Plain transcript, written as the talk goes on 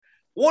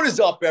What is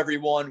up,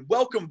 everyone?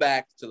 Welcome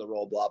back to the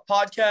Roll Block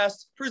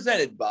Podcast,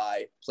 presented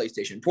by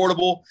PlayStation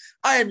Portable.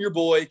 I am your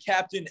boy,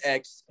 Captain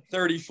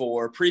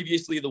X34,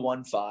 previously the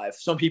 1-5.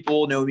 Some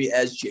people know me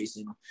as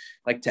Jason,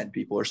 like 10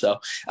 people or so.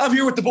 I'm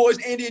here with the boys,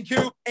 Andy and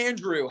Coop.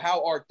 Andrew,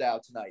 how art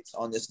thou tonight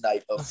on this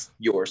night of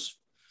yours?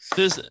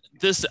 This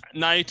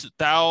night,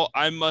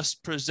 I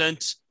must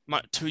present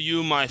to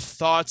you my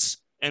thoughts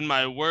and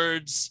my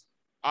words.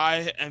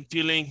 I am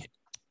feeling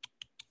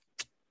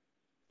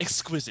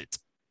exquisite.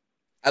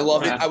 I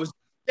love it. I was going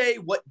to say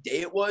what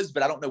day it was,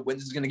 but I don't know when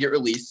this is going to get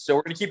released, so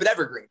we're going to keep it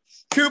evergreen.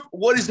 Coop,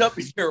 what is up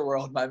in your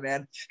world, my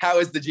man? How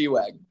is the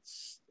G-Wagon?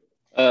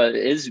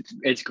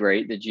 It's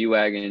great. The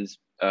G-Wagon's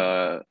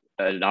an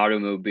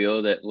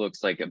automobile that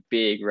looks like a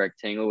big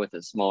rectangle with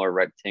a smaller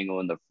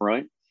rectangle in the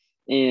front.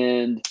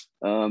 And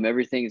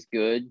everything's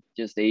good.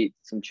 Just ate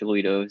some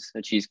Cholitos,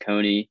 a cheese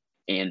coney,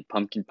 and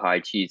pumpkin pie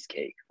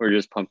cheesecake, or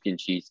just pumpkin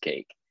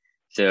cheesecake.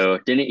 So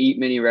didn't eat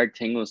many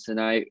rectangles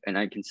tonight, and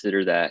I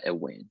consider that a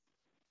win.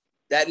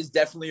 That is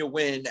definitely a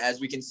win. As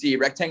we can see,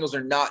 rectangles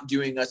are not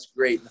doing us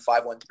great in the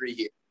 513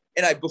 here.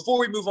 And before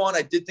we move on,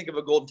 I did think of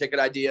a golden ticket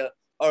idea,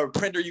 or a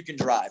printer you can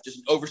drive, just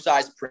an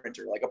oversized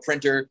printer, like a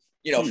printer,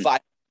 5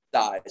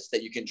 size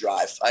that you can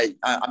drive.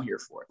 I'm here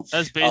for it.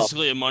 That's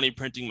basically a money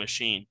printing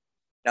machine.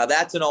 Now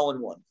that's an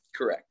all-in-one.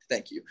 Correct.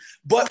 Thank you.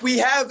 But we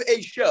have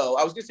a show.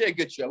 I was going to say a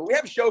good show, but we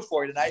have a show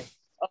for you tonight.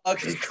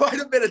 Quite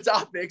a bit of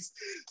topics.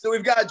 So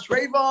we've got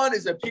Trayvon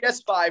is a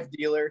PS5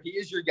 dealer. He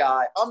is your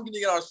guy. I'm going to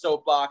get on a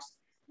soapbox.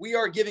 We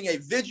are giving a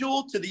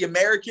vigil to the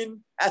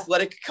American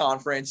Athletic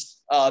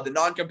Conference, the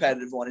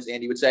non-competitive one, as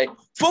Andy would say.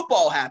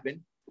 Football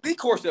happened. Lee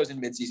Corso's in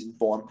midseason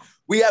form.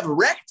 We have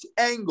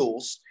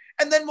rectangles,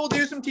 and then we'll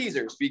do some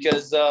teasers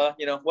because,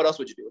 what else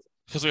would you do with it?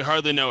 Because we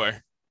hardly know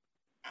her.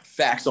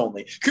 Facts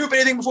only. Coop,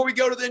 anything before we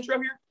go to the intro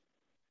here?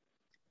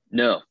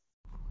 No.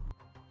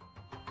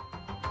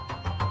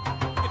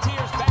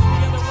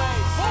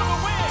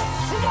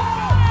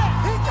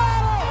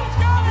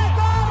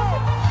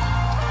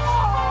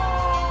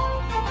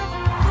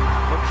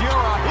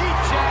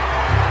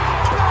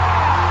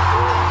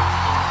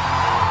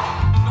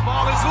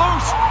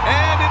 Loose,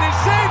 and it is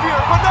Xavier.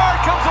 Bernard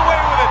comes away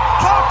with it.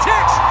 Clock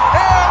ticks,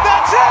 and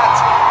that's it.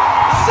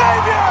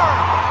 Xavier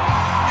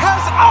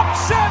has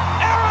upset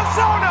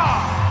Arizona.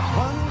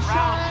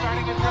 Brown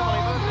starting to dribble.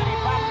 He moves it. He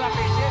pops up.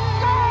 He's hit.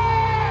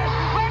 Score!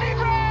 Lenny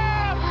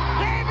Brown!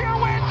 Xavier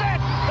wins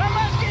it. The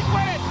Muskies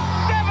win it.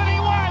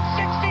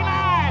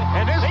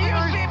 71-69. And the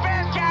UC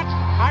Bearcats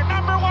are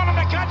number 1 in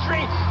the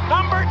country,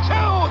 number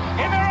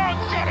 2 in their own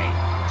city.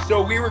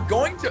 So we were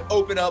going to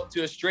open up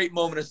to a straight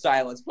moment of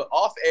silence, but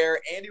off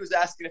air, Andy was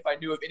asking if I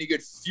knew of any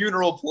good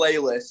funeral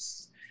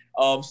playlists.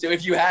 So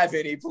if you have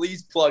any,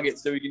 please plug it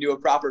so we can do a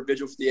proper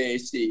vigil for the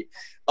AAC.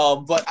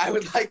 But I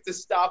would like to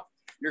stop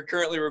your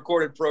currently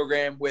recorded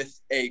program with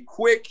a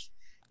quick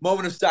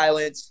moment of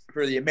silence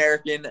for the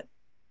American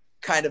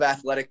kind of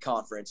athletic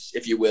conference,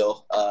 if you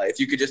will. If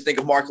you could just think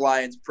of Mark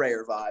Lyons'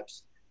 prayer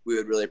vibes, we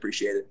would really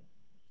appreciate it.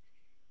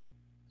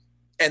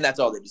 And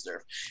that's all they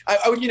deserve.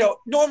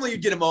 Normally you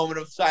get a moment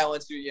of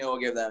silence. We'll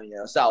give them,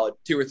 a solid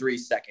 2 or 3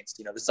 seconds.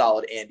 The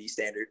solid Andy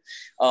standard.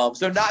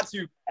 So not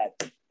too bad.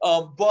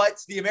 But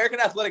the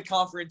American Athletic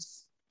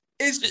Conference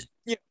is,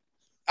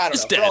 I don't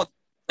know. Dead.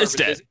 It's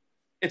dead.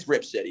 It's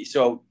Rip City.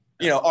 So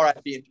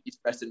R.I.P. and peace,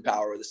 rest in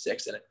power with a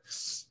 6 in it.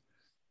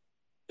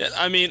 Yeah,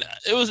 I mean,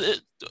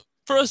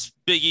 for us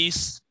Big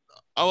East.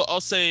 I'll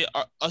say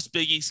us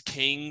Big East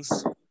Kings,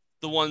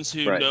 the ones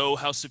who know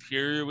how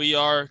superior we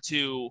are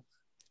to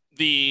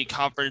the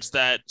conference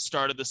that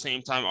started the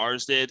same time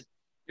ours did.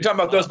 You're talking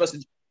about those of us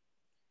in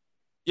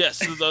yes,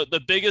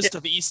 the biggest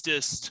of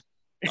Eastist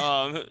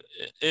in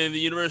the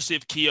University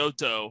of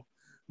Kyoto.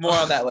 More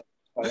on that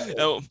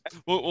later.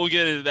 We'll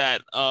get into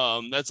that.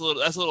 That's a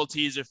little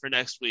teaser for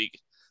next week.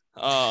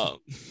 But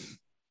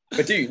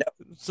do you know?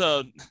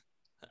 So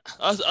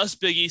us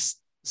Big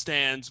East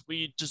stands,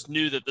 we just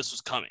knew that this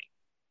was coming.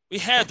 We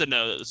had to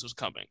know that this was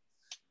coming.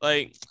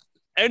 Like,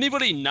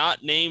 anybody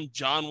not named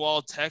John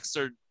Wall Tex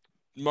or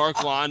Mark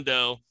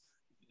Londo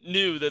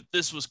knew that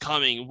this was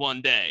coming one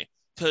day,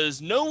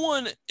 because no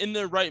one in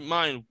their right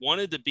mind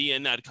wanted to be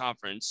in that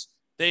conference.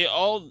 They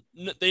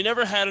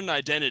never had an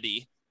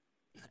identity.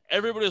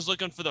 Everybody was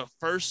looking for the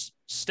first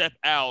step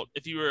out.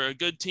 If you were a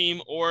good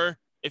team or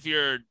if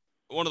you're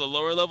one of the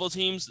lower level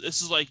teams,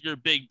 this is like your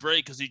big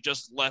break because you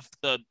just left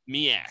the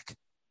MEAC.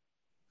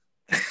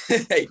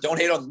 Hey, don't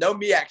hate on no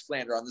MEAC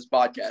slander on this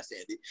podcast,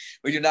 Andy.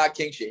 We do not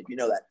king shame. You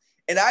know that.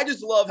 And I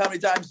just love how many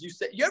times you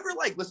ever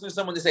listen to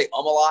someone to say a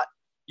lot?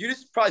 You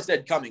just probably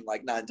said coming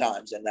like 9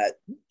 times, and that,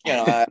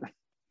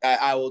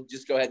 I will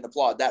just go ahead and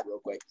applaud that real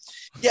quick.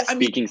 Yeah, I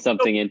mean, speaking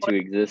something into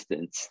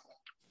existence.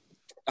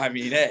 I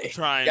mean, hey. I'm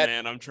trying,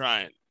 man. I'm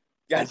trying.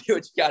 You got to do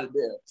what you got to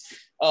do.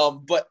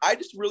 But I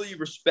just really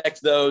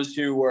respect those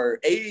who were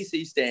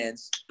AAC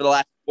stands for the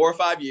last 4 or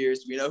 5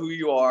 years. We know who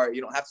you are.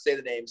 You don't have to say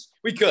the names.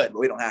 We could, but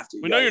we don't have to.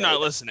 We know you're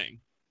not listening.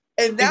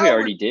 And now we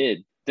already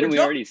did. Didn't we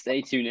already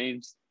say 2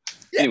 names?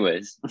 Yeah.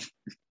 Anyways.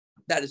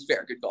 That is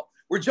fair. Good call.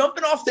 We're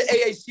jumping off the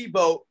AAC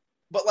boat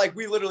but like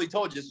we literally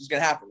told you this was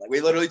going to happen. Like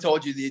we literally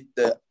told you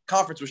the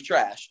conference was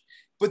trash.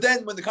 But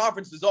then when the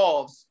conference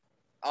dissolves,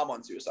 I'm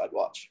on suicide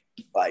watch.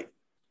 Like,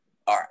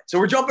 all right. So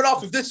we're jumping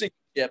off of this sinking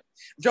ship.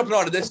 I'm jumping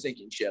onto this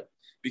sinking ship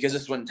because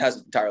this one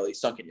hasn't entirely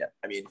sunken yet.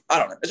 I mean, I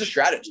don't know. It's a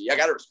strategy. I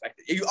got to respect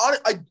it.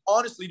 I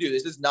honestly do.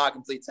 This is not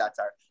complete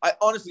satire. I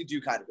honestly do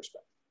kind of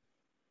respect it.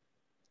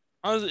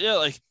 Honestly,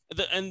 yeah,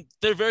 and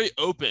they're very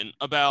open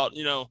about,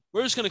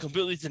 we're just going to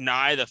completely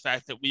deny the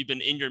fact that we've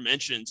been in your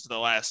mentions for the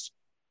last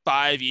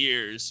 5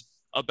 years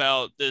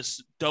about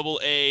this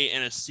AA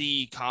and a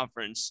C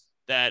conference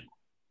that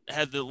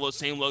had the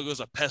same logo as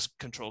a pest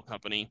control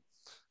company.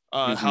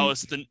 How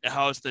it's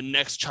the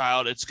next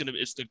child. It's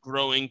the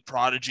growing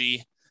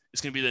prodigy.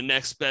 It's going to be the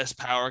next best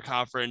power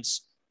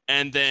conference.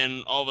 And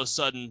then all of a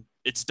sudden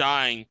it's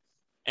dying.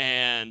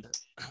 And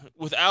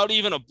without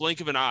even a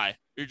blink of an eye,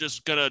 you're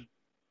just going to,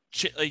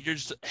 you're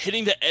just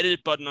hitting the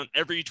edit button on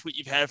every tweet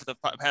you've had for the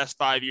past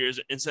 5 years.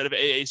 Instead of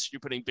AAC,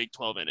 you're putting Big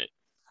 12 in it.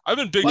 I've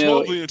been Big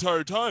 12 the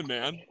entire time,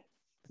 man.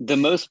 The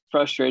most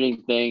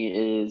frustrating thing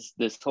is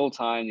this whole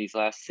time, these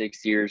last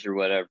 6 years or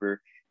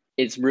whatever,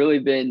 it's really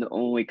been the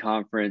only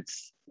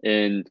conference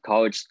in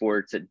college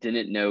sports that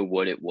didn't know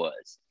what it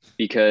was.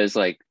 Because,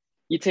 like,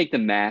 you take the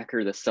MAC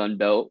or the Sun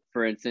Belt,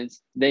 for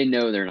instance, they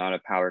know they're not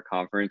a power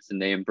conference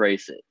and they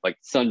embrace it. Like,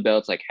 Sun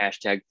Belt's like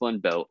 #Fun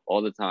Belt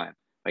all the time.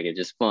 Like, it's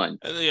just fun.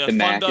 The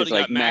MAC is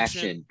like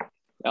Maction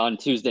on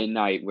Tuesday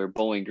night where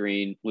Bowling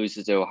Green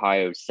loses to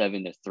Ohio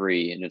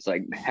 7-3. And it's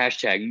like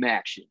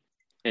 #Maction.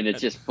 And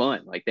it's just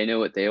fun. Like, they know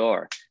what they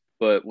are.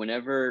 But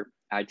whenever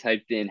I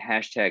typed in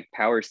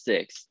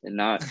 #Power6 and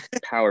not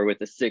power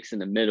with a 6 in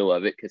the middle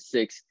of it, because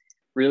 6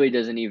 really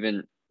doesn't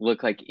even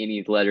look like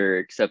any letter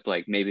except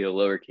like maybe a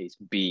lowercase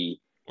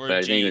b. Or but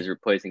I G. think it was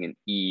replacing an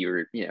E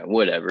or,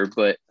 whatever.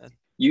 But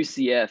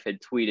UCF had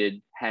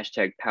tweeted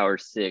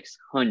 #Power6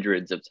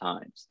 hundreds of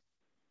times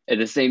at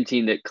the same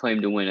team that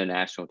claimed to win a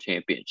national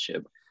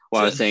championship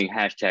while I was saying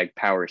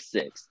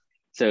 #Power6.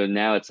 So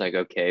now it's like,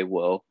 okay,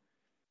 well,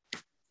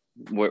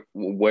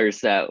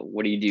 where's that?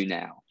 What do you do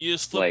now? You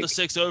just flip the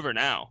 6 over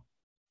now.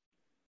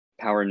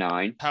 Power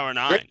 9. Power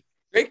 9.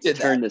 Drake did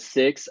that. Turn the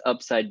 6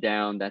 upside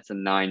down. That's a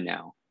 9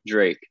 now.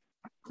 Drake.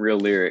 Real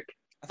lyric.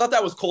 I thought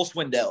that was Cole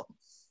Swindell.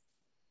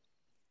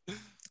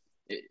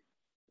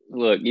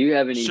 Look, you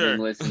haven't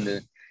even listened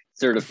to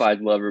Certified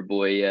Lover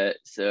Boy yet,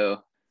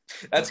 so.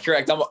 That's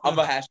correct. I'm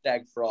a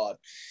 #fraud.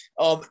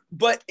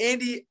 But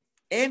Andy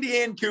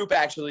and Coop,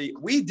 actually,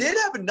 we did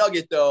have a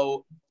nugget,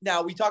 though.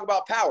 Now, we talk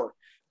about power.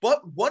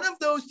 But one of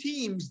those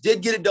teams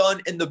did get it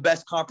done in the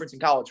best conference in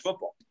college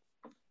football.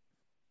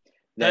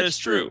 That is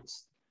true.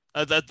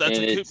 That's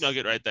a Coop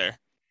nugget right there.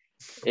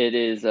 It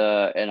is,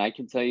 and I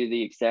can tell you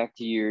the exact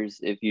years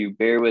if you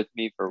bear with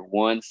me for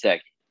 1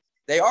 second.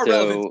 They are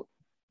relevant.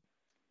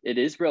 It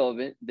is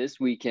relevant. This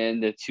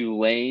weekend, the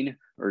Tulane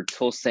or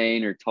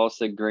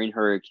Tulsa Green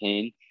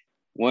Hurricane,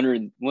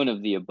 one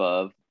of the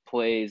above,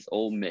 plays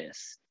Ole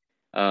Miss.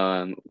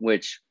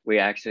 Which we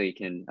actually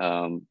can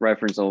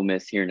reference Ole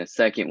Miss here in a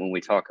second when we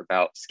talk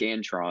about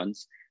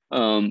Scantrons.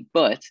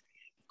 But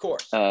of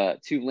course,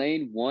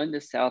 Tulane won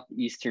the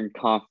Southeastern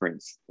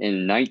Conference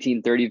in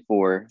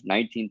 1934,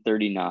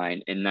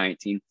 1939, and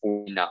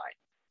 1949.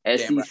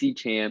 SEC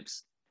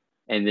champs,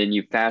 and then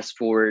you fast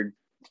forward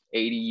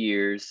 80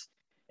 years,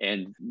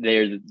 and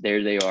there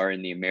they are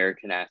in the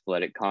American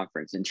Athletic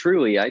Conference. And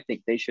truly, I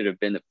think they should have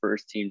been the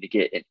first team to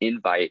get an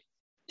invite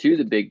to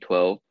the Big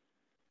 12.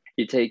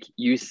 You take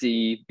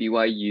UC,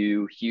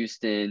 BYU,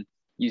 Houston,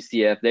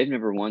 UCF. They've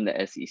never won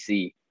the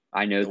SEC.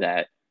 I know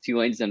that.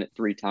 Tulane's done it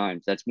 3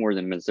 times. That's more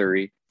than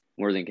Missouri,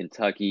 more than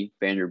Kentucky,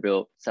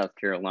 Vanderbilt, South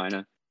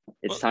Carolina.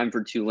 It's time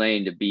for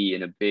Tulane to be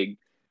in a big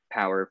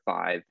Power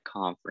 5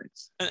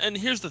 conference. And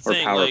here's the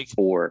thing, Power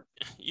 4.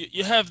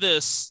 You have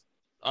this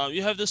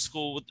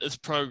school with this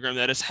program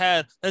that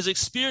has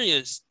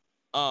experienced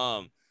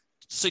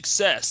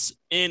success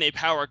in a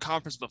power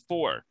conference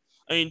before.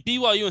 I mean,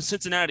 BYU and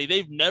Cincinnati,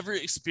 they've never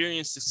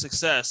experienced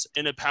success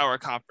in a power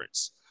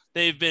conference.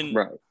 They've been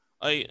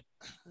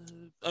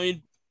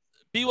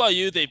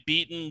BYU, they've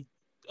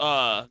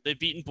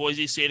beaten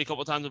Boise State a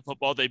couple times in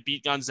football. They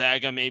beat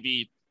Gonzaga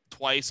maybe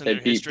twice in their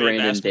history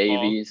of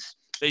basketball. Davies.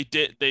 They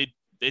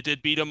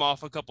did beat them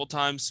off a couple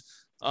times.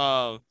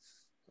 Well,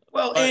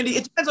 Andy,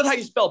 it depends on how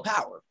you spell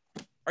power.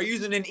 Are you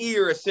using an E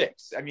or a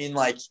 6? I mean,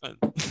 like,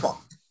 come on.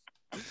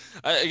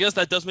 I guess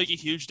that does make a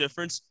huge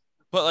difference.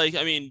 But, like,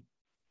 I mean,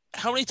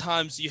 how many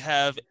times do you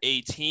have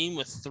a team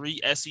with 3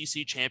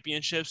 SEC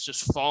championships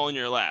just fall in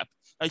your lap?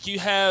 Like, you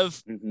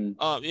have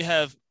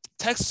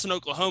Texas and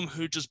Oklahoma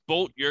who just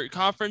bolt your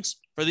conference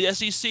for the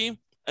SEC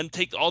and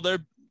take all their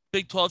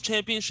Big 12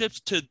 championships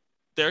to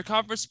their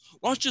conference.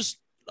 Why don't you just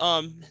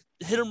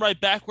hit them right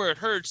back where it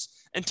hurts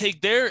and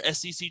take their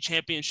SEC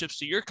championships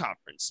to your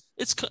conference?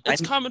 It's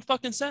common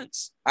fucking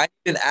sense. I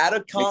can add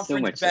a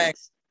conference so bank.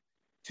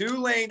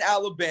 Tulane,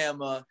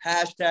 Alabama,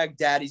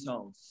 #Daddy's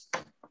home.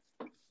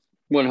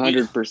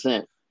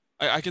 100%.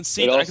 I can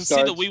see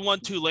that we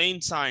want Tulane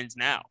signs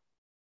now.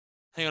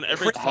 Hang on,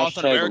 every cloth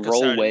in America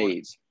roll Saturday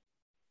waves.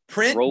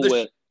 Print roll the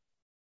with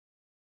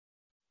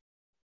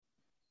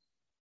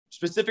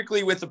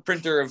specifically with a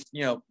printer of,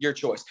 your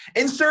choice.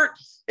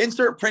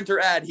 Insert printer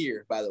ad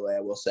here, by the way, I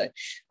will say.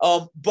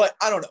 But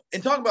I don't know.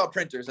 And talking about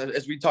printers,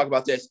 as we talk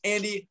about this,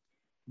 Andy,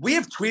 we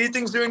have tweeted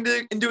things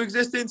into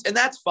existence, and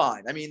that's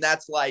fine. I mean,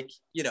 that's like,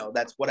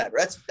 that's whatever.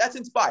 That's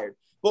inspired.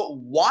 But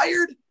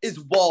Wired is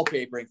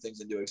wallpapering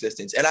things into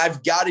existence. And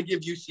I've got to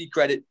give UC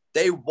credit.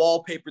 They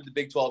wallpapered the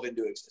Big 12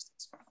 into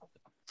existence.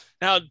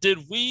 Now, did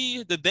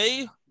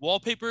they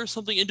wallpaper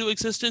something into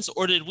existence,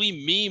 or did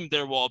we meme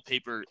their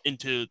wallpaper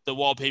into the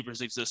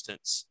wallpaper's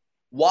existence?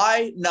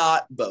 Why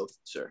not both,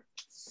 sir?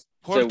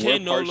 So we're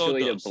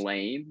partially to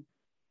blame.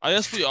 I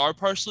guess we are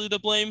partially to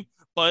blame,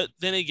 but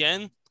then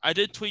again, I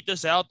did tweet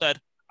this out that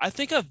I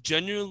think I've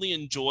genuinely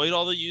enjoyed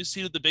all the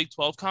UC to the Big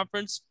 12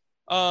 conference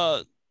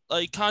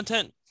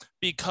content,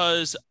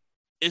 because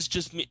it's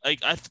just me. Like,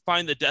 I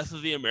find the death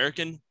of the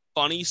American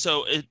funny,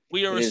 so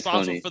we are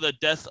responsible for the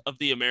death of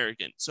the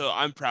American. So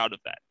I'm proud of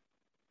that.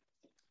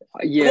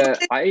 Yeah,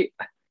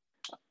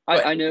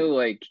 I know,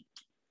 like,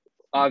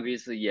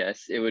 obviously,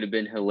 yes, it would have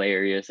been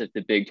hilarious if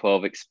the Big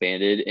 12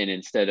 expanded and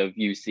instead of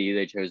UC,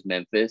 they chose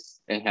Memphis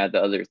and had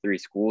the other 3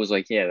 schools.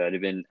 Like, yeah, that'd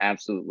have been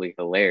absolutely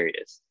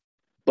hilarious.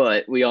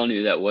 But we all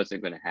knew that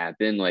wasn't going to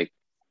happen. Like,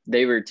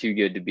 they were too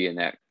good to be in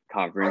that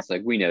conference.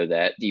 Like, we know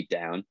that deep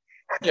down.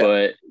 Yeah.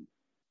 But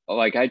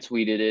like, I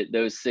tweeted it,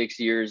 those 6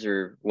 years,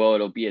 or well,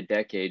 it'll be a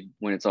decade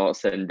when it's all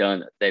said and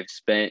done, they've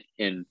spent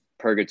in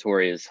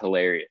purgatory is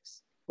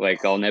hilarious.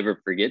 Like, I'll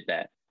never forget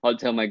that. I'll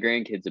tell my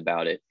grandkids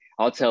about it.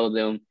 I'll tell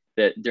them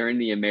that during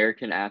the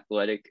American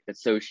Athletic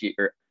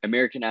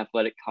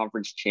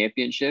Conference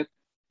Championship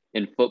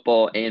in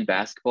football and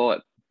basketball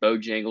at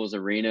Bojangles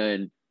Arena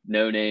and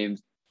No Name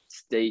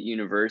State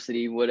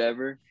University,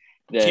 whatever,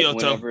 that Kyoto.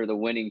 Whenever the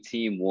winning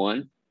team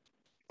won,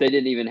 they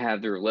didn't even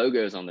have their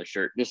logos on the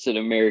shirt, just an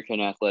American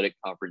Athletic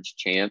Conference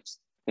champs,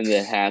 and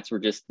the hats were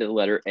just the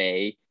letter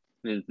A,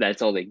 and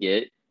that's all they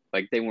get.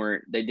 Like,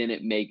 they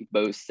didn't make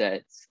both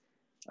sets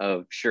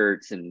of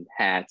shirts and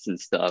hats and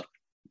stuff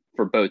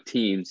for both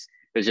teams.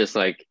 It's just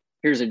like,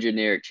 here's a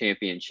generic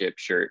championship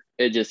shirt.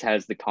 It just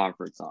has the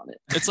conference on it.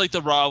 It's like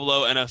the Rob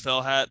Lowe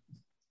NFL hat.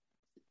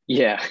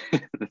 Yeah.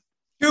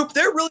 Coop,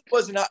 there really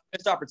was a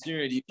missed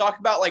opportunity. You talk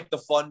about like the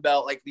Fun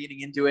Belt, like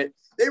leading into it.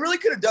 They really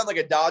could have done like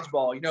a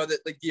dodgeball, that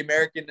like the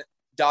American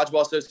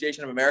Dodgeball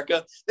Association of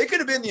America. They could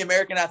have been the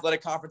American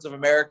Athletic Conference of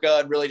America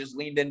and really just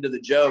leaned into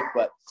the joke,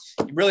 but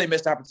you really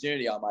missed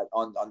opportunity on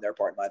their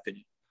part, in my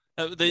opinion.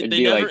 They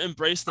never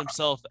embrace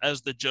themselves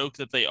as the joke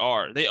that they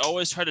are. They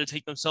always try to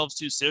take themselves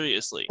too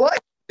seriously. But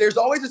there's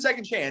always a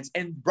second chance,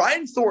 and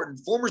Brian Thornton,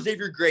 former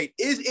Xavier great,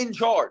 is in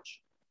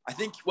charge. I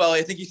think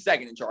he's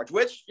second in charge,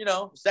 which,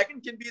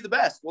 second can be the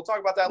best. We'll talk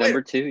about that later.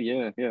 Number 2,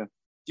 yeah.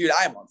 Dude,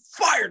 I am on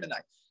fire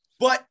tonight.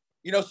 But,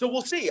 so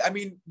we'll see. I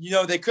mean,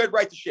 they could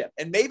right the ship.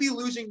 And maybe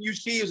losing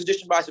UC is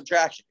addition by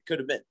subtraction. It could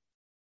have been.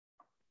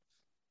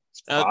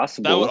 It's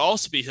possible. That would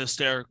also be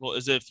hysterical,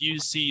 is if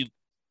UC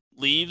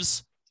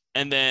leaves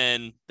and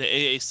then the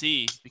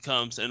AAC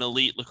becomes an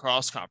elite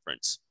lacrosse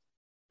conference.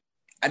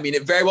 I mean,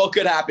 it very well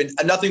could happen.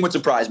 Nothing would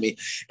surprise me.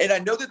 And I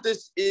know that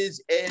this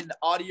is an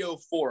audio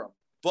forum,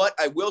 but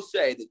I will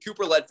say that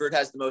Cooper Ledford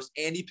has the most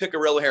Andy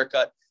Piccirillo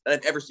haircut that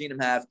I've ever seen him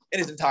have in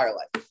his entire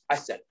life. I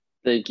said it.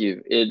 Thank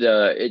you.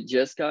 It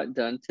just got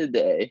done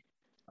today.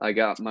 I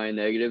got my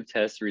negative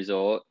test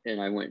result, and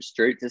I went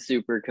straight to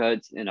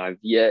Supercuts, and I've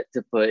yet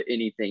to put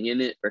anything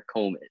in it or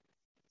comb it.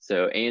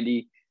 So,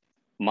 Andy,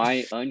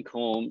 my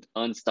uncombed,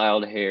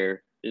 unstyled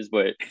hair is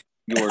what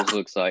yours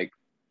looks like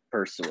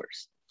per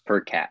source,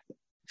 per cap.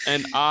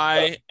 And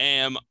I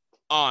am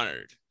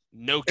honored.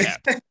 No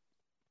cap.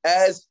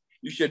 As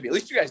you should be. At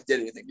least you guys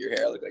did anything to your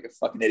hair. I look like a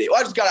fucking idiot. Well,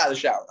 I just got out of the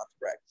shower, not to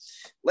brag.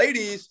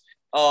 Ladies,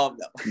 no.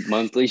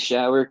 Monthly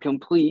shower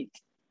complete.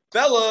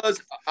 Fellas,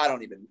 I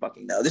don't even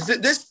fucking know. This I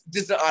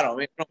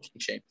don't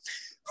shame.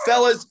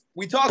 Fellas,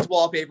 we talked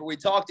wallpaper, we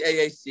talked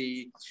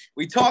AAC,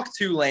 we talked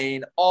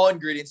Tulane, all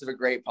ingredients of a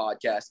great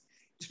podcast.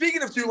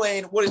 Speaking of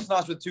Tulane, what is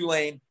not with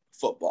Tulane?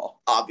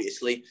 Football,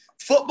 obviously.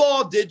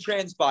 Football did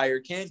transpire,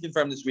 can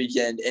confirm this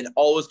weekend, and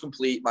all is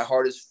complete. My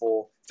heart is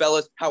full.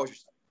 Fellas, how was your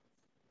stuff?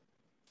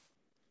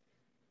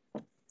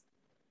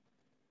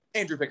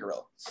 Andrew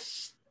Piccirillo.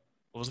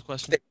 What was the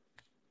question?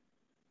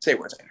 Say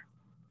words, Andrew.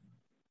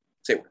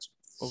 Say words.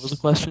 What was the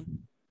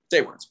question?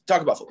 Say words.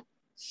 Talk about football.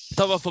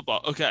 Talk about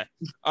football. Okay.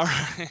 All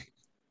right.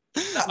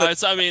 All right.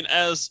 So, I mean,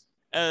 as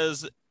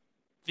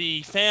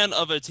the fan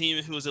of a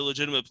team who was a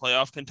legitimate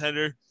playoff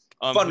contender,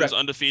 who was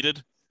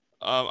undefeated,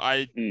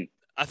 I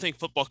think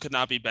football could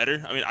not be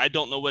better. I mean, I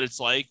don't know what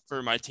it's like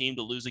for my team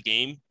to lose a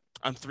game.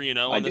 I'm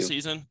 3-0 on the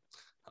season.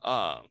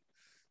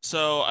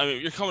 So, I mean,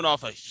 you're coming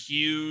off a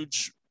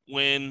huge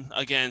win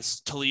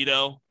against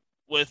Toledo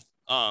with,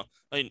 your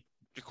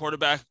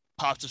quarterback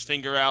pops his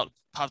finger out,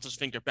 pops his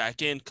finger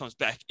back in, comes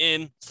back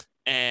in,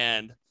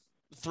 and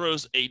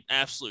throws an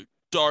absolute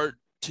dart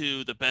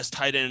to the best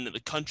tight end in the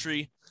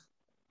country.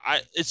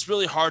 It's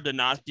really hard to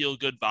not feel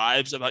good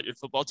vibes about your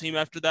football team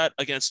after that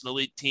against an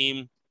elite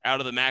team out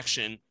of the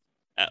MACtion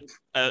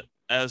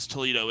as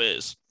Toledo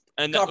is.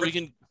 And we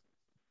can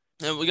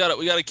And we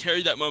gotta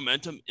carry that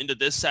momentum into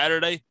this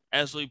Saturday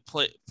as we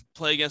play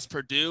against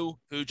Purdue,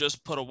 who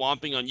just put a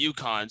whomping on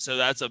UConn. So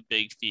that's a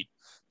big feat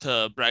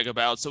to brag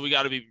about. So we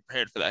got to be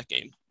prepared for that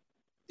game.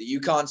 The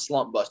UConn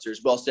Slump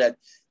Busters. Well said.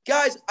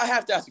 Guys, I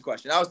have to ask a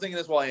question. I was thinking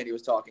this while Andy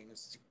was talking.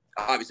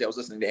 Obviously, I was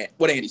listening to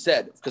what Andy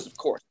said because, of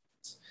course,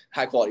 it's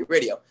high-quality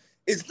radio.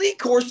 Is Lee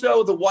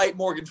Corso the white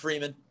Morgan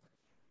Freeman?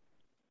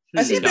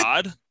 Has he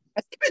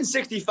been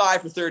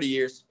 65 for 30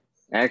 years?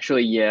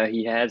 Actually, yeah,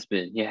 he has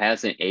been. He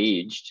hasn't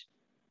aged.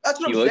 That's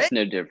what he I'm looks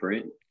saying. no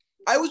different.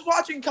 I was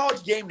watching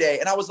College Game Day,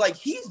 and I was like,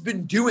 he's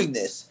been doing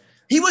this.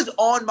 He was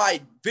on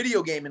my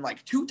video game in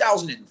like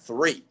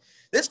 2003.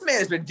 This man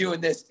has been doing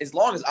this as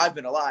long as I've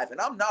been alive,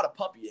 and I'm not a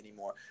puppy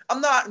anymore.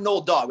 I'm not an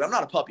old dog, but I'm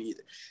not a puppy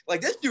either.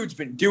 Like, this dude's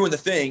been doing the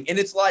thing, and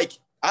it's like,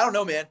 I don't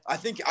know, man. I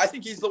think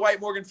he's the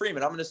white Morgan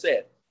Freeman. I'm going to say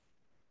it.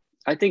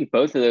 I think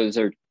both of those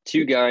are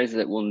two guys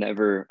that will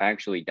never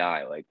actually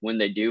die. Like, when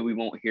they do, we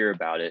won't hear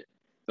about it.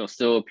 They'll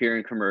still appear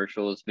in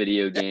commercials,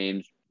 video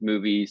games,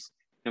 movies,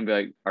 and be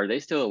like, are they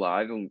still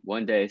alive? And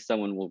one day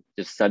someone will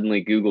just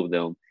suddenly Google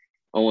them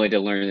only to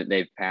learn that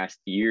they've passed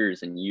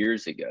years and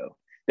years ago.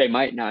 They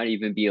might not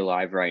even be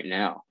alive right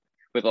now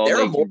with all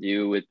they can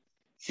do with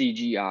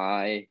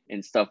CGI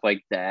and stuff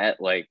like that.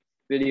 Like,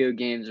 video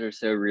games are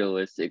so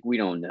realistic. We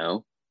don't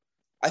know.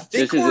 I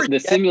think the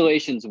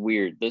simulation's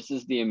weird. This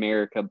is the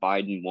America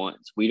Biden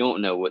wants. We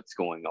don't know what's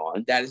going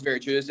on. That is very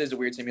true. This is a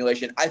weird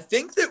simulation. I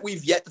think that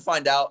we've yet to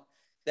find out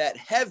that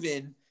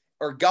heaven,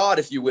 or God,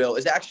 if you will,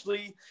 is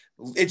actually,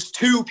 it's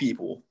two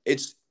people.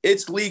 It's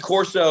Lee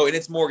Corso and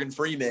it's Morgan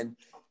Freeman,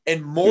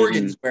 and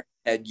Morgan's wearing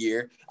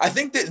headgear. I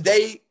think that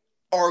they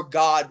are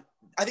God.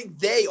 I think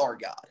they are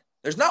God.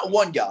 There's not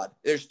one God.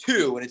 There's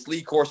two, and it's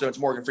Lee Corso and it's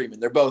Morgan Freeman.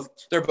 They're both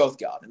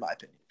God, in my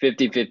opinion.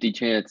 50-50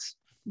 chance.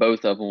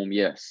 Both of them,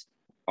 yes.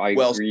 I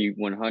agree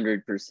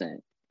 100%.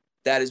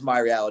 That is my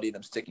reality, and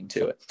I'm sticking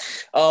to it.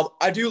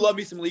 I do love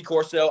me some Lee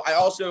Corso. I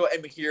also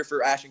am here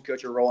for Ashton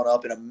Kutcher rolling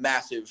up in a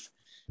massive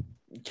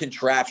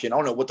contraption. I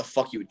don't know what the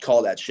fuck you would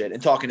call that shit.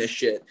 And talking this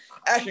shit,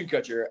 Ashton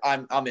Kutcher,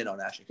 I'm in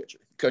on Ashton Kutcher.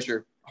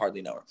 Kutcher,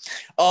 hardly know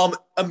her.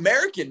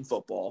 American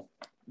football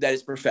that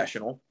is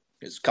professional,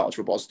 because college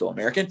football is still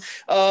American.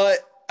 I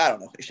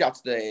don't know.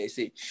 Shouts to the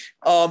AAC.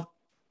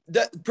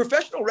 The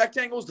professional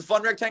rectangles, the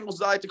fun rectangles,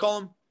 as I like to call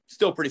them,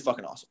 still pretty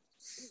fucking awesome.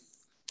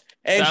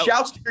 And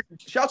shouts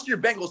to your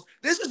Bengals.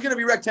 This is going to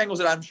be rectangles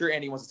that I'm sure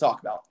Andy wants to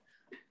talk about.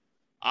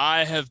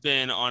 I have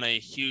been on a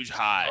huge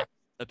high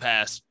the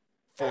past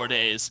 4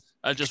 days.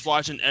 I've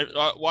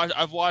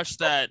watched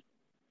that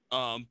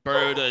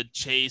Burrow to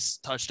Chase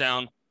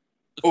touchdown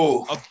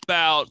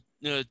about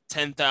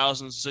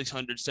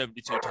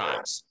 10,672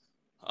 times.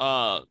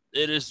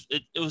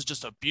 It was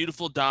just a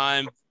beautiful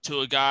dime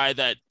to a guy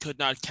that could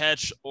not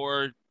catch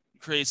or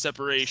create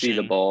separation.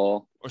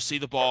 See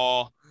the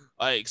ball.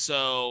 Like,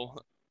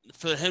 so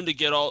for him to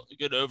get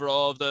over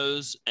all of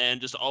those and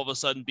just all of a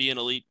sudden be an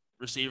elite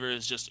receiver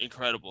is just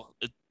incredible.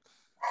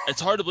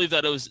 It's hard to believe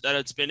that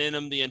it's been in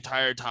him the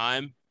entire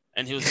time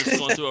and he was just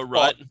going through a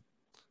rut.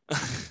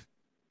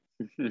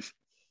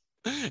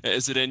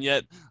 Is it in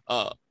yet?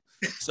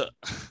 So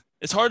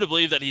it's hard to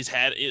believe that he's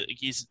had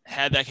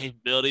that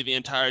capability the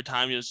entire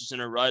time. He was just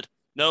in a rut.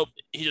 Nope,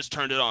 he just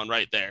turned it on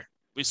right there.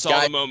 We saw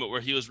the moment where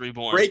he was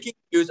reborn. Breaking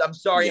news. I'm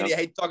sorry, Andy. I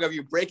hate to talk over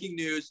you. Breaking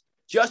news.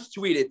 Just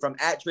tweeted from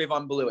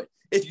 @TrayvonBlewett.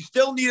 If you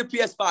still need a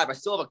PS5, I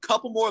still have a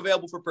couple more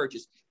available for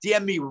purchase.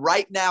 DM me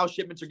right now.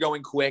 Shipments are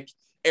going quick.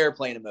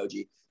 Airplane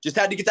emoji. Just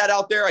had to get that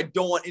out there. I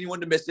don't want anyone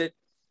to miss it.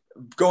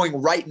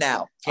 Going right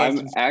now.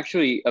 I'm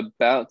actually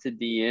about to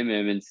DM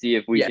him and see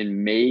if we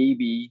can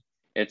maybe,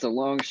 it's a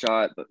long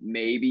shot, but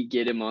maybe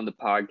get him on the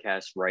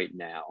podcast right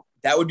now.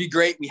 That would be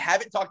great. We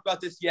haven't talked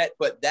about this yet,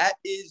 but that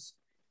is,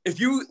 if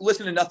you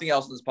listen to nothing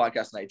else in this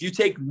podcast tonight, if you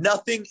take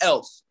nothing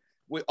else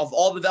of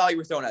all the value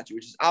we're throwing at you,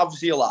 which is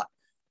obviously a lot,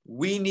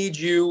 we need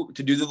you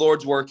to do the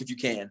Lord's work if you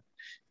can.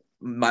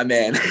 My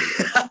man.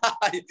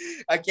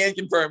 I can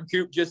confirm.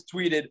 Coop just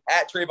tweeted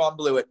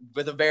 @TrayvonBlewett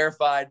with a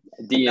verified.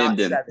 DM'd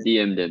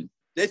him.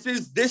 This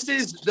is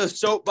the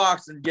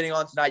soapbox and getting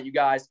on tonight, you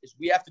guys, is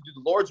we have to do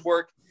the Lord's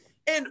work.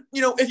 And,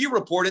 if you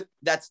report it,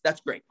 that's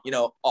great.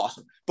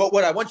 Awesome. But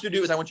what I want you to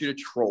do is I want you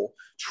to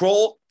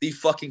troll the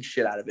fucking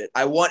shit out of it.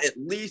 I want at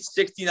least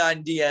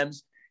 69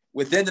 DMs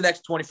within the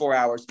next 24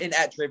 hours in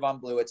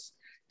 @TrayvonBlewett's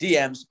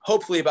DMs,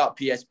 hopefully about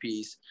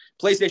PSPs,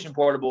 PlayStation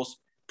portables,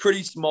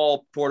 pretty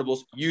small portables,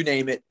 you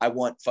name it. I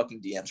want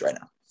fucking DMs right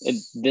now. And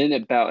then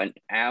about an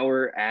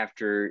hour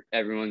after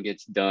everyone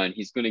gets done,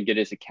 he's going to get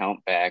his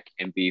account back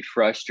and be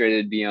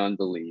frustrated beyond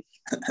belief.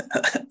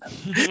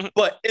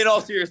 But in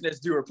all seriousness,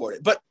 do report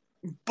it.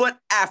 But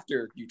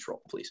after you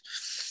troll, please.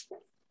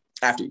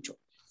 After you troll.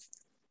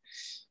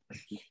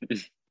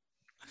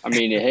 I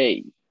mean,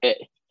 hey,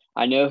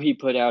 I know he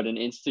put out an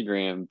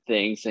Instagram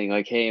thing saying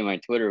like, hey, my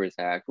Twitter was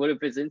hacked. What if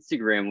his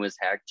Instagram was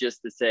hacked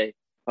just to say,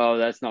 oh,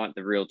 that's not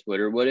the real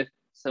Twitter? What if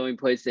selling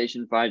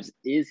PlayStation 5s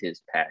is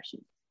his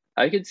passion?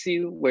 I could see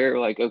where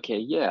like, okay,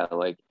 yeah,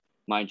 like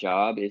my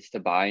job is to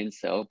buy and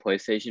sell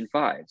PlayStation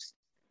 5s.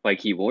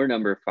 Like he wore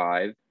number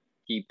 5.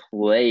 He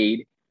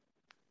played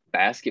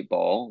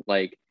basketball.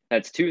 Like,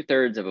 that's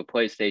 2/3 of a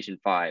PlayStation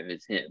 5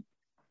 is him.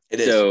 It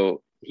is.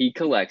 So he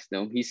collects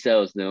them, he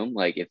sells them.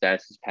 Like, if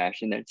that's his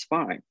passion, that's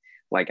fine.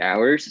 Like,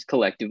 ours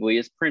collectively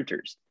as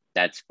printers,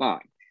 that's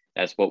fine.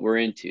 That's what we're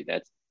into.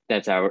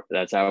 That's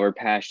our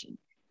passion.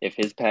 If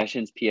his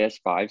passion's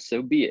PS5,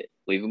 so be it.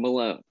 Leave him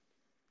alone.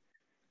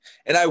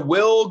 And I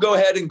will go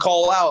ahead and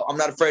call out, I'm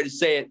not afraid to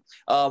say it,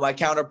 my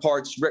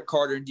counterparts, Rick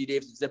Carter and D.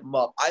 Davis, zip them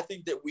up. I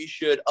think that we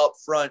should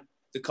upfront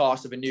the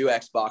cost of a new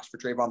Xbox for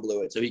Trayvon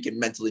Blewett so he can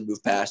mentally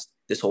move past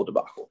this whole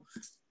debacle.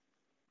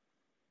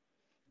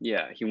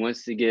 Yeah, he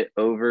wants to get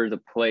over the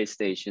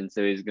PlayStation,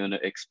 so he's going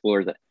to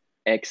explore the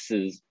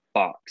X's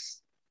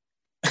box.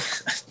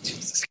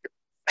 Jesus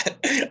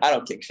Christ. I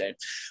don't kick shame.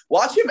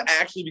 Watch him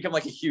actually become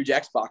like a huge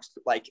Xbox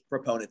like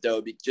proponent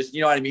though. Just,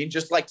 you know what I mean?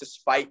 Just like to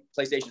spite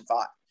PlayStation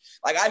 5.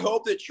 Like, I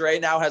hope that Trey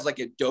now has like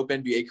a dope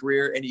NBA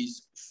career and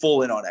he's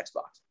full in on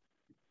Xbox.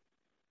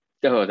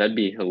 Oh, that'd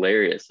be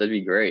hilarious. That'd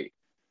be great.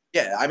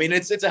 Yeah, I mean,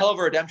 it's a hell of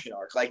a redemption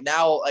arc. Like,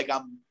 now, like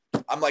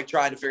I'm like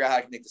trying to figure out how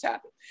I can make this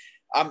happen.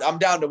 I'm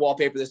down to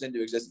wallpaper this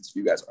into existence if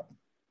you guys are.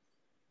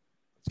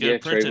 Yeah,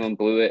 Trayvon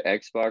Blewett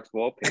Xbox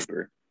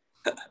wallpaper.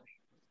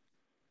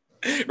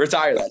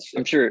 Retire that shit.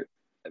 I'm sure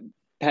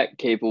Pat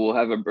Capel will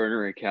have a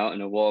burner account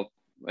and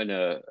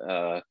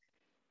a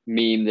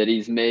meme that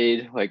he's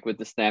made, like with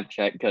the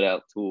Snapchat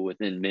cutout tool,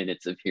 within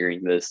minutes of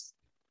hearing this.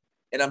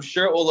 And I'm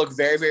sure it will look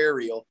very, very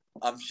real.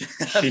 I'm sure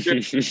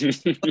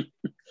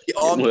It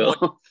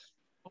will.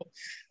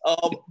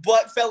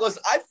 But fellas,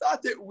 I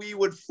thought that we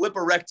would flip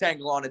a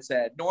rectangle on its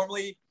head.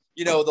 Normally,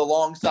 you know, the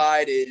long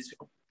side is,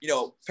 you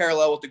know,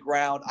 parallel with the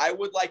ground. I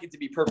would like it to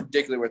be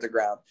perpendicular with the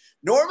ground.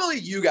 Normally,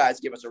 you guys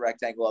give us a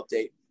rectangle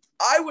update.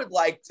 I would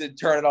like to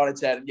turn it on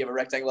its head and give a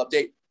rectangle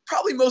update,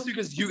 probably mostly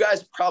because you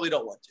guys probably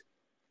don't want to.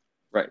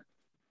 Right.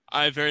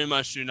 I very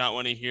much do not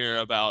want to hear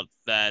about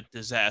that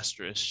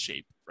disastrous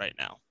shape right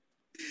now.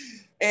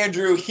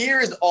 Andrew, here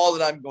is all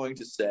that I'm going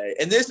to say.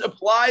 And this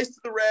applies to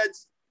the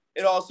Reds.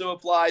 It also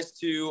applies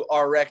to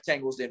our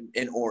rectangles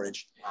in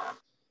orange.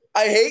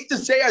 I hate to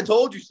say I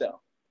told you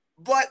so,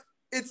 but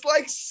it's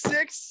like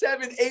 6,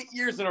 7, 8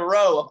 years in a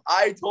row of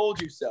I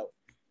told you so.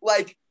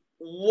 Like,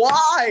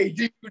 why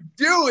do you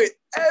do it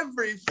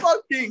every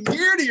fucking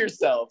year to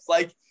yourselves?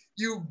 Like,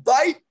 you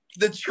bite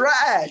the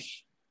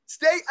trash.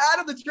 Stay out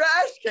of the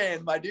trash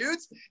can, my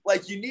dudes.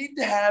 Like, you need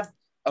to have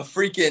a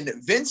freaking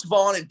Vince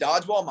Vaughn and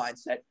dodgeball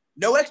mindset.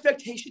 No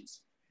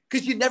expectations,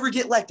 because you never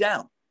get let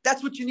down.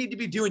 That's what you need to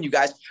be doing, you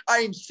guys.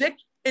 I'm sick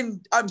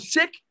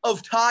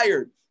of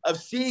tired of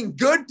seeing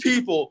good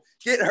people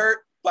get hurt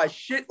by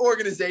shit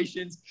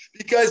organizations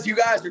because you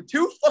guys are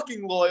too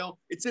fucking loyal.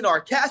 It's in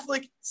our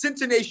Catholic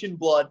Cincinnati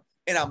blood,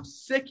 and I'm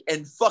sick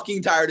and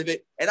fucking tired of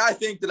it. And I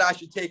think that I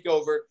should take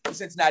over the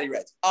Cincinnati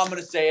Reds. I'm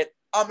going to say it.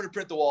 I'm going to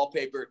print the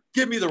wallpaper.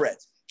 Give me the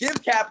Reds.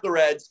 Give Cap the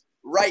Reds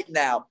right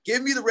now.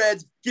 Give me the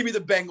Reds. Give me the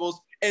Bengals.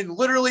 And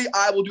literally,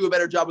 I will do a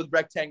better job with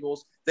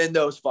rectangles than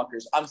those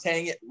fuckers. I'm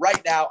saying it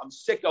right now. I'm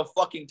sick of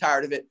fucking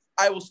tired of it.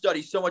 I will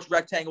study so much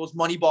rectangles.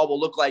 Moneyball will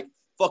look like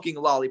fucking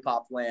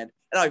lollipop land.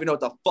 I don't even know what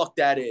the fuck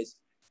that is.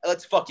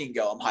 Let's fucking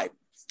go. I'm hyped.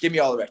 Give me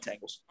all the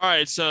rectangles. All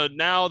right. So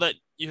now that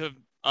you have,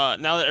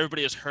 now that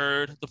everybody has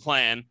heard the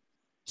plan,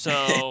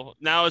 so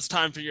now it's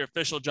time for your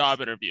official job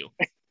interview.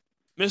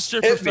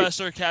 Mr.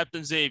 Professor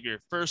Captain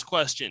Xavier, first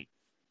question.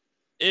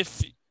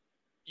 If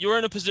you're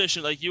in a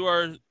position, like you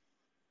are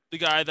the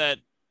guy that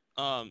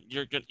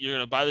you're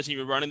gonna buy the team,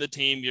 you're running the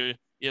team, you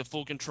have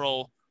full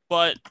control,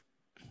 but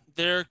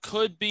there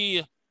could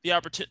be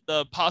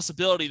the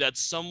possibility that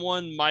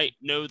someone might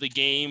know the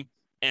game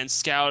and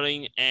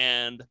scouting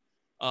and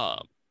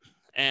you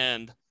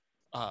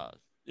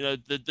know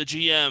the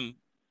GM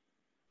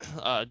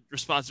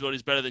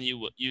responsibilities better than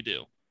you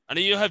do. I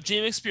know you have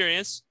GM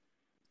experience,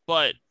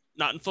 but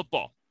not in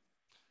football.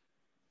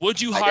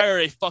 Would you hire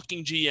a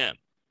fucking GM?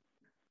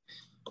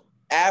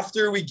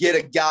 After we get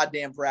a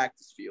goddamn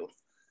practice field.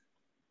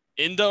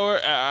 Indoor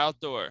or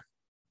outdoor?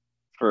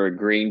 For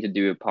agreeing to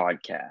do a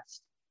podcast.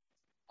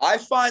 I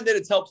find that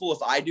it's helpful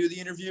if I do the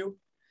interview.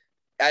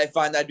 I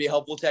find that'd be a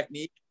helpful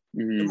technique.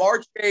 Mm-hmm.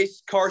 Jamar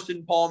Chase,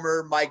 Carson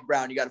Palmer, Mike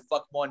Brown. You got to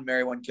fuck one,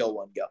 marry one, kill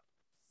one, go.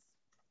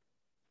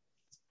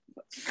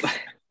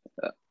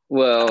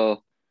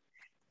 Well,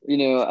 you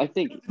know, I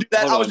think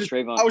I was just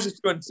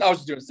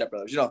doing Step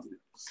Brothers. You don't have to do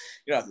that.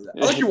 You don't have to do that.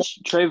 Unless you want.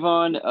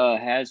 Trayvon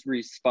has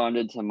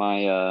responded to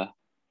my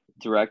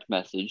direct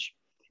message.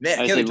 Man,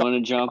 I said, want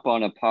to jump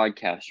on a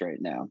podcast right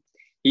now.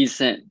 He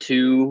sent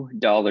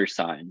 $2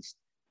 signs.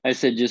 I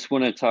said, just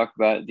want to talk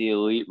about the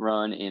elite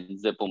run and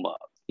zip them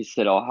up. He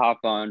said, I'll hop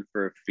on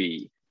for a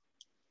fee.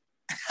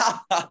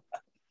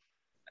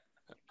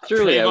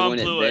 Surely I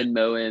wouldn't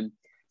Venmo him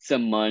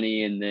some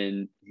money and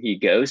then he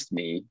ghost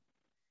me.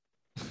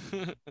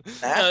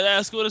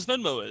 Ask what his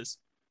Venmo is.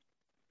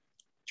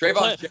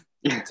 Trayvon,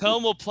 tell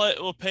him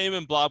we'll pay him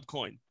in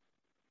Blobcoin.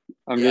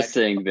 I'm just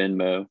saying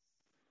Venmo.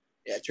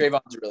 Yeah,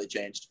 Trayvon's really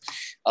changed.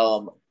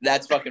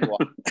 That's fucking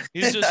wild.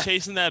 He's just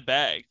chasing that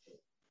bag.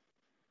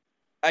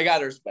 I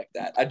gotta respect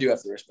that. I do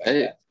have to respect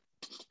that.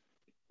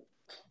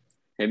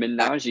 Him and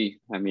Najee.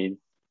 I mean,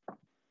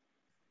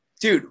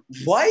 dude,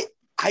 what?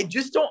 I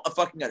just don't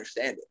fucking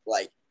understand it.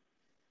 Like,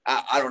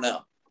 I don't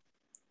know.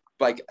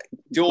 Like,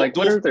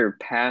 what are their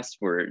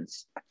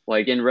passwords?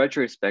 Like, in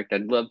retrospect,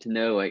 I'd love to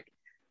know, like,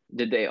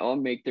 did they all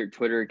make their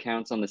Twitter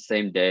accounts on the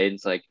same day?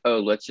 It's like,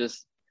 oh,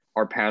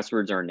 our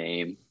passwords are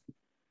name.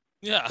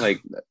 Yeah.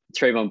 Like,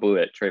 Trayvon blew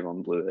it.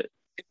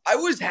 If I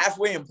was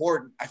halfway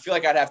important, I feel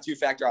like I'd have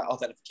two-factor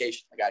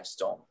authentication. Like, I just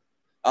don't.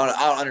 I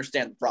don't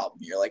understand the problem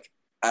here. Like,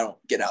 I don't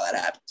get how that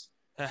happens.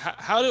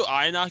 How do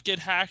I not get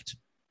hacked?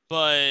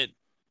 But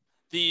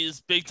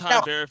these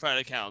big-time verified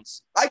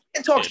accounts. I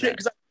can't talk shit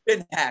because I've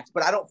been hacked,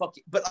 but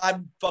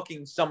I'm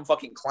fucking some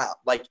fucking clown.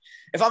 Like,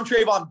 if I'm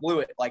Trayvon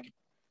Blewett, like,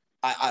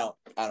 I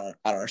don't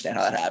understand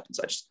how that happens.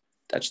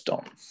 I just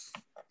don't.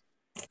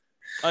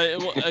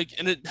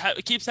 And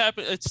it keeps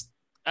happening. It's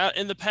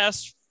in the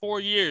past 4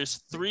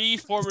 years, 3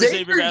 former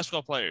Xavier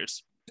basketball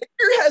players.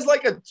 Xavier has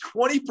like a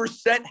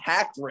 20%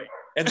 hack rate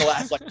in the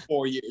last like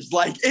 4 years.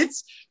 Like,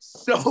 it's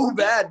so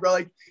bad, bro.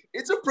 Like,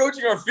 it's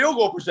approaching our field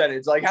goal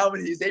percentage. Like, how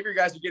many Xavier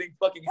guys are getting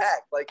fucking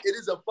hacked? Like, it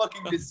is a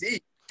fucking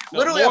disease.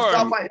 Literally, off the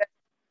top of my head,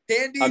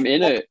 Candy, I'm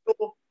in it.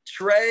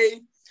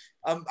 Trey.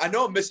 I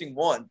know I'm missing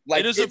one.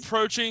 Like, it is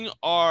approaching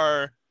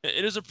our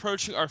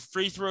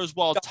free throws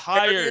while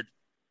tired.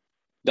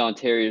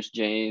 Dontarius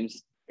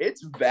James.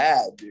 It's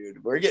bad, dude.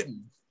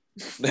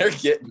 They're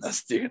getting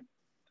us, dude.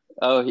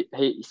 Oh,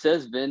 he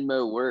says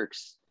Venmo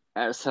works.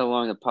 That's how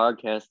long the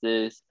podcast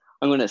is.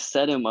 I'm going to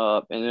set him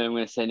up, and then I'm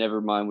going to say,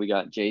 never mind, we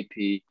got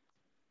JP.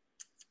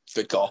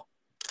 Good call.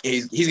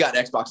 He's got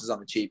Xboxes on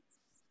the cheap.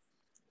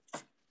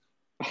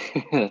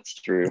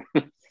 That's true.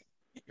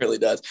 He really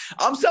does.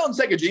 I'm selling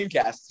Sega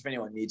Dreamcasts if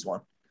anyone needs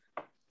one.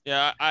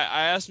 Yeah,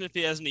 I asked him if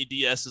he has any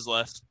DSs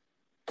left.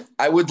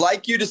 I would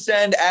like you to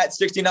send at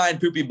 69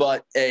 Poopy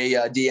Butt a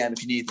DM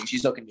if you need anything.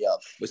 She's hooking me up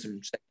with some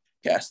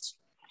casts.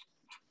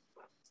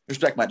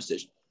 Respect my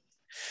decision.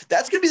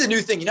 That's gonna be the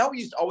new thing. You know, we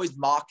used to always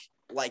mock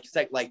like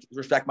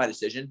respect my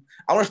decision.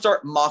 I want to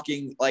start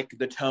mocking like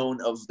the tone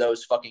of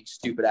those fucking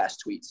stupid ass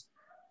tweets.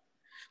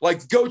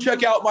 Like, go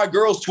check out my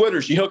girl's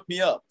Twitter. She hooked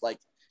me up. Like,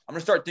 I'm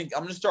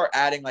gonna start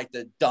adding like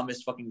the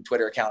dumbest fucking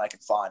Twitter account I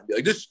can find. Be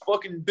like, this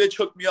fucking bitch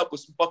hooked me up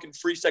with some fucking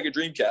free Sega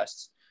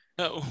Dreamcasts.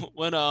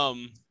 When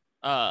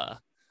I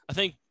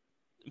think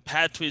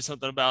Pat tweeted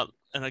something about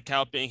an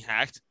account being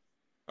hacked,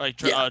 like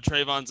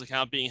Trayvon's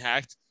account being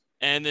hacked,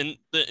 and then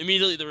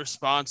immediately the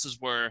responses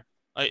were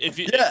like,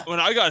 when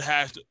I got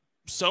hacked,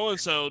 so and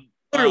so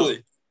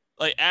literally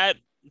like at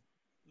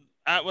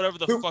whatever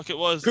the fuck it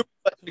was,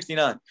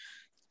 69.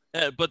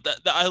 But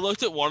I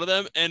looked at one of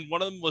them, and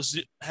one of them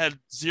had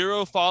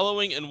 0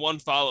 following and 1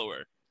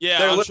 follower. Yeah,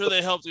 I'm sure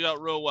they helped you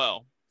out real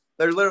well.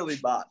 They're literally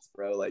bots,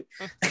 bro. Like,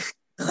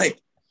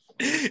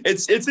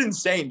 it's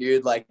insane,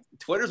 dude. Like,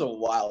 Twitter's a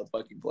wild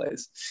fucking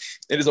place.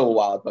 It is a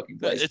wild fucking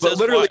place. But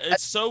literally,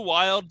 it's so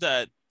wild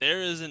that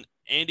there is an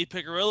Andy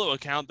Picarillo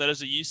account that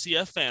is a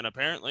UCF fan,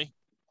 apparently.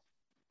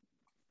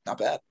 Not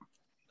bad.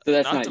 So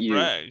that's not you.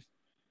 Brag.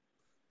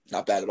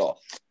 Not bad at all.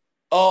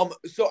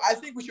 So I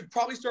think we should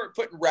probably start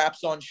putting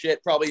wraps on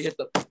shit. Probably hit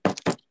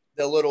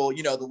the little,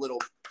 the little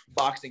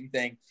boxing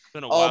thing. It's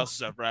been a while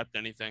since I've wrapped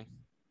anything.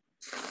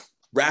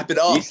 Wrap it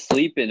up. You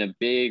sleep in a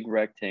big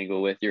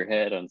rectangle with your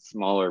head on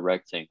smaller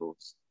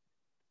rectangles.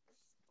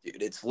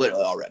 Dude, it's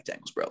literally all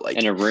rectangles, bro. Like,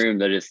 in a room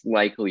that is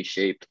likely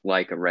shaped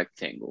like a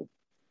rectangle.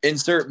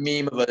 Insert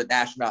meme of an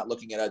astronaut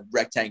looking at a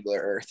rectangular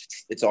Earth.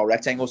 It's all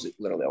rectangles. It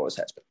literally always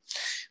has been.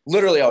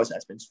 Literally always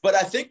has been. But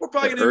I think we're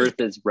probably going to.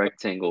 Earth is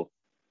rectangle.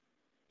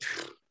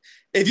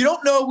 If you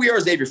don't know, we are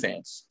Xavier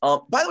fans.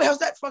 By the way, how's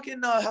that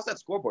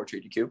scoreboard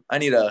treating you? I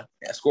need a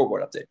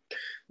scoreboard update.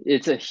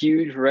 It's a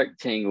huge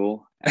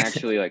rectangle,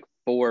 actually like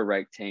 4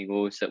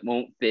 rectangles that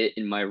won't fit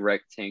in my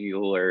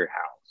rectangular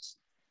house.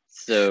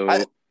 So,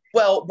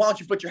 why don't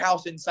you put your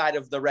house inside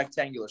of the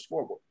rectangular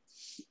scoreboard?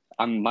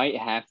 I might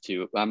have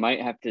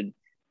to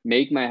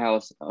make my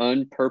house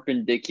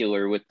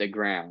unperpendicular with the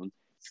ground,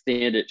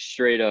 stand it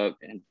straight up,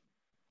 and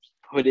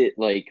put it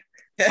like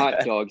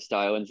hot dog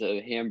style instead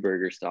of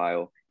hamburger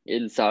style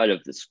inside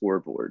of the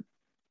scoreboard.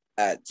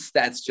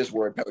 That's just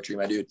word poetry,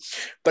 my dude.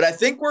 But I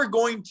think we're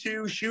going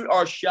to shoot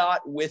our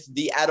shot with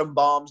the Adam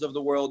Bombs of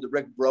the world, the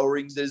Rick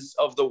Broeringses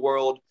of the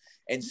world,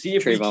 and see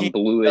if Trayvon we can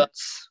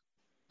Blewitts.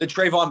 The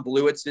Trayvon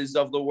Blewettses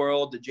of the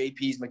world, the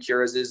JPs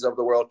McCurases of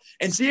the world,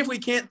 and see if we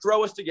can't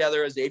throw us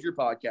together as Xavier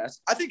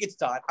podcast. I think it's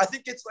time. I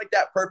think it's like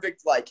that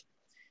perfect, like,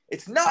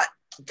 it's not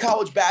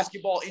college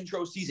basketball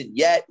intro season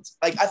yet. It's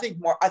like, I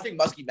think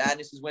Muskie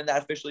Madness is when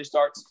that officially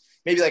starts,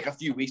 maybe like a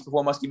few weeks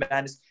before Muskie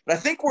Madness. But I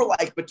think we're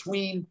like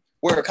between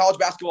where college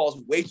basketball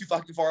is way too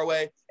fucking far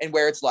away and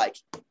where it's like,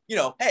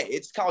 hey,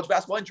 it's college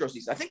basketball intro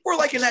season. I think we're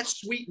like in that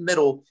sweet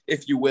middle,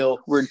 if you will.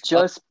 We're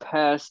just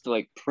past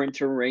like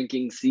printer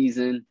ranking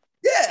season.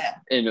 Yeah.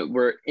 And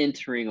we're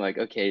entering like,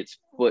 okay, it's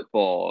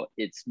football.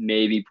 It's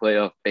maybe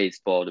playoff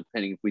baseball,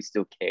 depending if we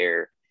still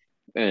care.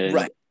 And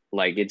right.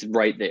 Like, it's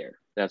right there.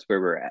 That's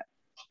where we're at.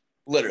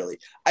 Literally.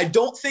 I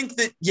don't think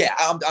that,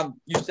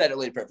 you said it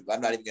later perfectly.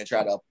 I'm not even going to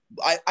try to,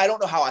 I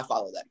don't know how I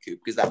follow that, Coop,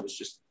 because that was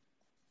just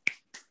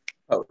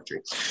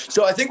poetry.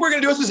 So I think we're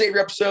going to do this Xavier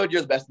episode.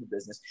 You're the best in the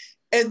business.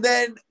 And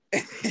then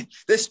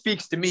this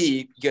speaks to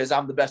me because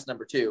I'm the best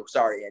number 2.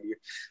 Sorry, Andy.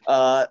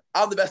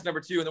 I'm the best number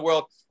 2 in the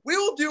world. We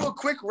will do a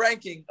quick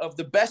ranking of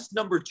the best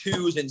number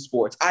 2s in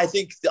sports. I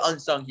think the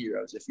unsung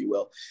heroes, if you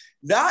will.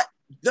 Not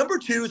number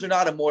 2s are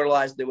not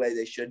immortalized the way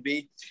they should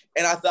be.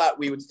 And I thought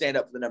we would stand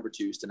up for the number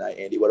 2s tonight.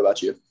 Andy, what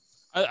about you?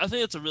 I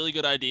think it's a really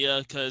good idea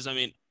because, I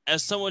mean,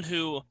 as someone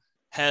who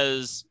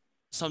has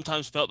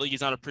sometimes felt like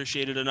he's not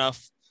appreciated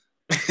enough,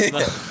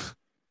 I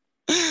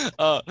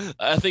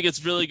think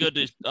it's really good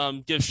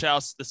to give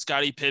shouts to the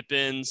Scottie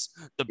Pippens,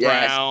 the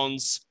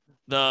Browns,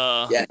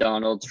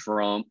 Donald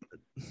Trump.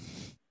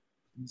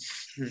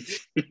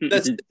 Just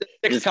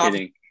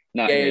kidding.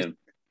 Not him.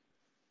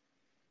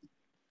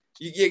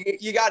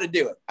 You got to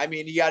do it. I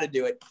mean, you got to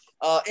do it.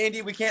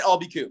 Andy, we can't all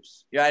be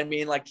Coops. You know what I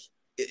mean? Like,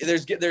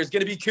 there's going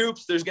to be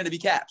Coops. There's going to be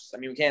Caps. I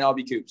mean, we can't all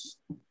be Coops.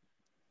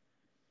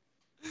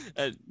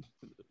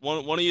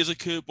 One of you is a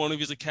Coop, one of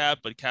you is a Cap,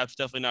 but Cap's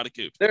definitely not a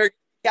Coop. They're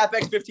Cap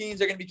X15s.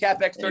 They're going to be Cap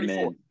X34.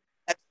 Amen.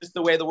 That's just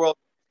the way the world.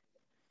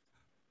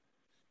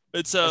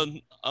 It's are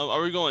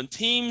we going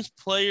teams,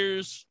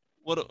 players?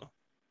 What?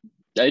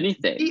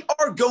 Anything. We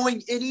are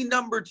going any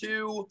number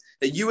 2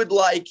 that you would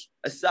like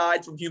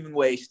aside from human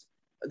waste.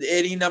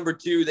 Any number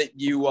 2 that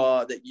you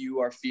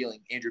are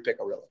feeling. Andrew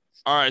Piccirillo.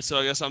 All right, so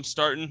I guess I'm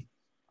starting.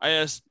 I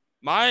guess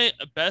my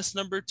best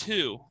number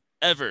 2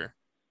 ever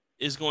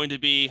is going to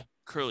be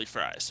curly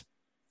fries.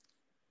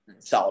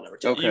 Solid number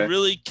 2. Okay. You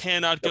really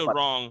cannot go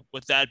wrong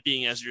with that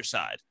being as your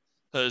side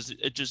because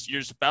you're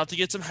just about to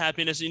get some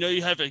happiness. You know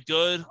you have a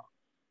good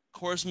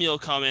course meal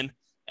coming,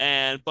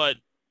 but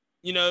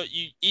you know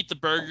you eat the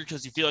burger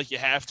because you feel like you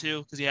have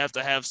to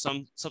have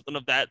something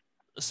of that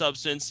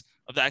substance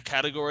of that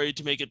category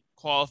to make it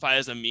qualify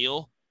as a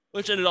meal,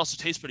 and it also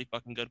tastes pretty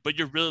fucking good. But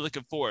you're really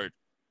looking forward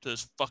to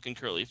those fucking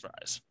curly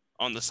fries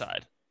on the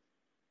side.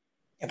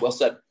 Yeah, well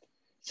said.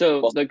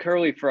 So the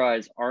curly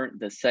fries aren't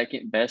the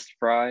second best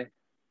fry,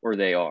 or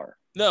they are?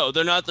 No,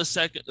 they're not the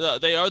second.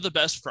 They are the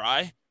best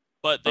fry,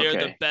 but they're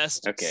the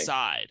best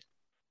side.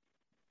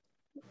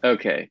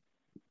 Okay.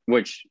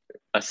 Which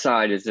a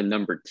side is the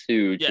number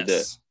 2 to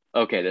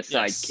the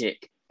side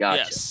kick.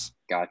 Gotcha. Yes.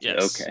 Gotcha.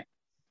 Yes. Okay.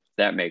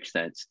 That makes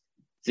sense.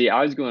 See,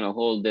 I was going a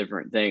whole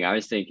different thing. I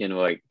was thinking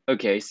like,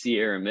 okay,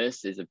 Sierra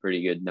Mist is a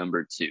pretty good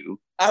number 2.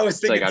 I was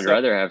thinking I'd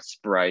rather have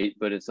Sprite,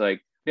 but it's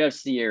like we have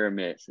Sierra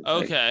Mist. It's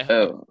okay. Like,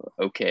 oh,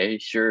 okay,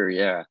 sure,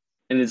 yeah.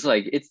 And it's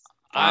like it's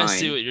fine. I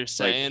see what you're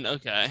saying.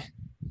 Okay.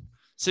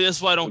 See, that's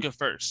why I don't go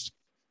first.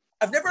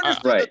 I've never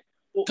understood. Right.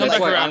 Come That's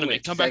back why around I to me.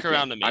 went Come back second.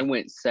 around to me. I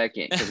went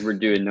second because we're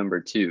doing number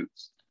 2s.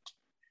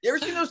 You ever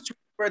seen those tweets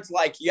where it's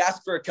like you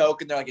ask for a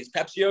Coke and they're like, "Is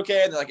Pepsi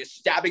okay?" And they're like, "Is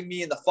stabbing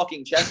me in the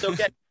fucking chest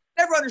okay?"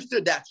 Never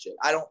understood that shit.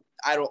 I don't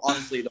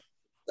honestly.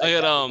 I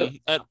got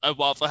at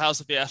Waffle House,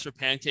 if you ask for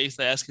pancakes,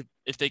 they ask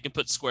if they can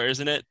put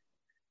squares in it.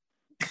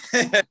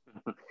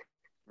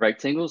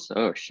 Rectangles?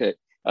 Oh shit.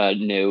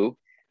 No.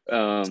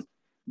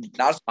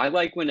 I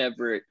like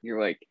whenever you're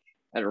like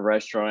at a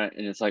restaurant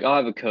and it's like, "Oh, I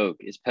have a Coke.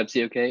 Is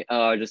Pepsi okay?"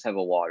 "Oh, I just have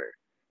a water."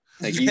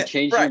 Like you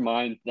change your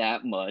mind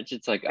that much.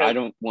 It's like I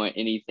don't want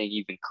anything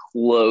even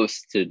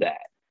close to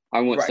that. I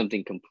want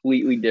something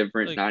completely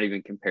different, like, not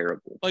even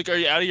comparable. Like, are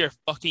you out of your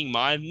fucking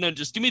mind? No,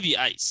 just give me the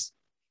ice.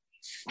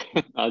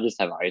 I'll just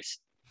have ice.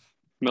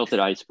 Melted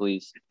ice,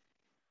 please.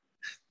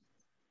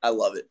 I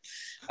love it.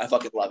 I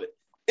fucking love it.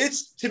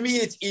 To me,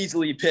 it's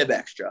easily Pib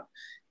Extra.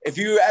 If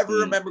you ever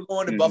remember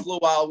going to Buffalo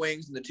Wild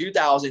Wings in the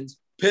 2000s,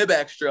 Pib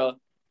Extra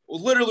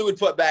literally would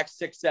put back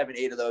 6, 7,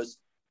 8 of those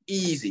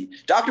easy.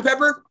 Dr.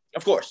 Pepper,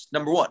 of course,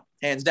 number 1,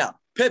 hands down.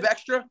 Pib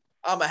Extra,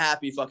 I'm a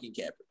happy fucking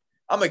camper.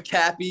 I'm a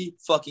cappy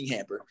fucking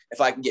hamper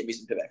if I can get me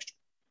some Pib Extra.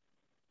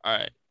 All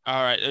right.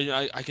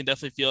 I can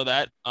definitely feel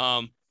that.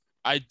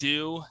 I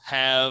do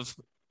have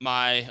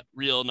my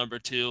real number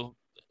 2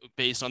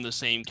 based on the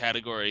same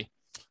category.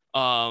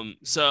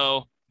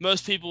 So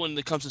most people, when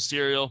it comes to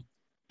cereal,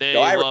 they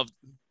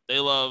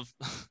love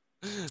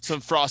some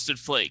Frosted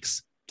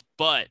Flakes,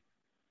 but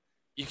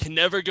you can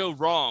never go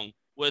wrong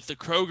with the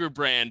Kroger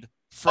brand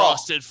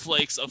Frosted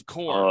Flakes of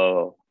corn.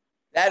 Oh,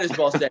 that is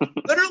well said.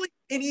 Literally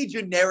any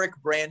generic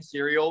brand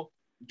cereal,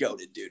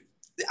 goated,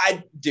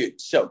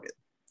 dude. So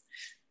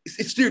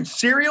good.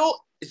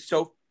 Cereal is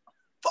so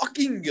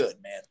fucking good,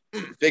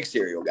 man. Big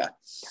cereal guy.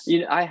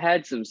 I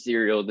had some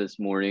cereal this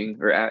morning,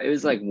 or it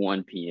was like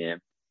 1 p.m.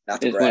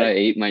 It's when I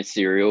ate my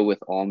cereal with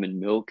almond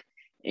milk,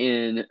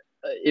 and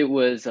it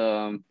was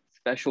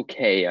Special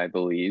K, I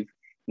believe,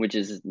 which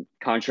is,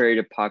 contrary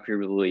to popular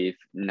belief,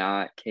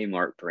 not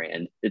Kmart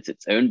brand. It's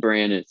its own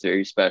brand, and it's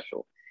very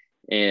special.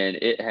 And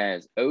it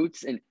has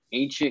oats and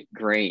ancient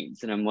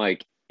grains. And I'm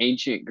like,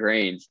 ancient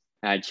grains?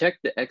 And I checked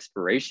the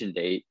expiration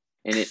date,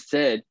 and it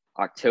said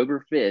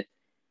October 5th,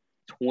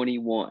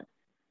 21.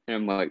 And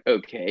I'm like,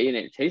 okay. And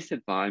it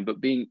tasted fine, but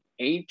being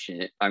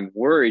ancient, I'm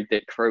worried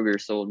that Kroger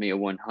sold me a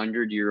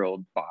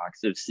 100-year-old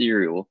box of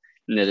cereal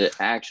and that it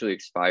actually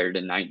expired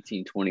in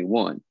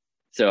 1921.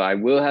 So I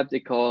will have to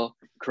call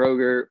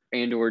Kroger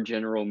and or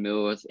General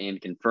Mills and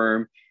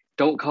confirm.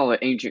 Don't call it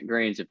ancient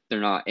grains if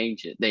they're not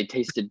ancient. They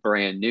tasted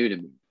brand new to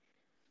me.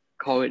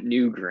 Call it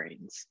new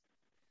grains.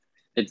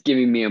 It's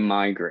giving me a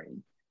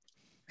migraine.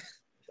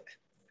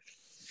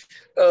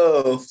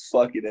 Oh,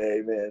 fucking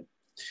A, man.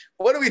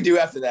 What do we do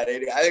after that,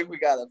 Andy? I think we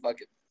got to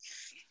fucking.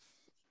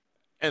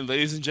 And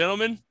ladies and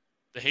gentlemen,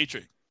 the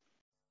hatred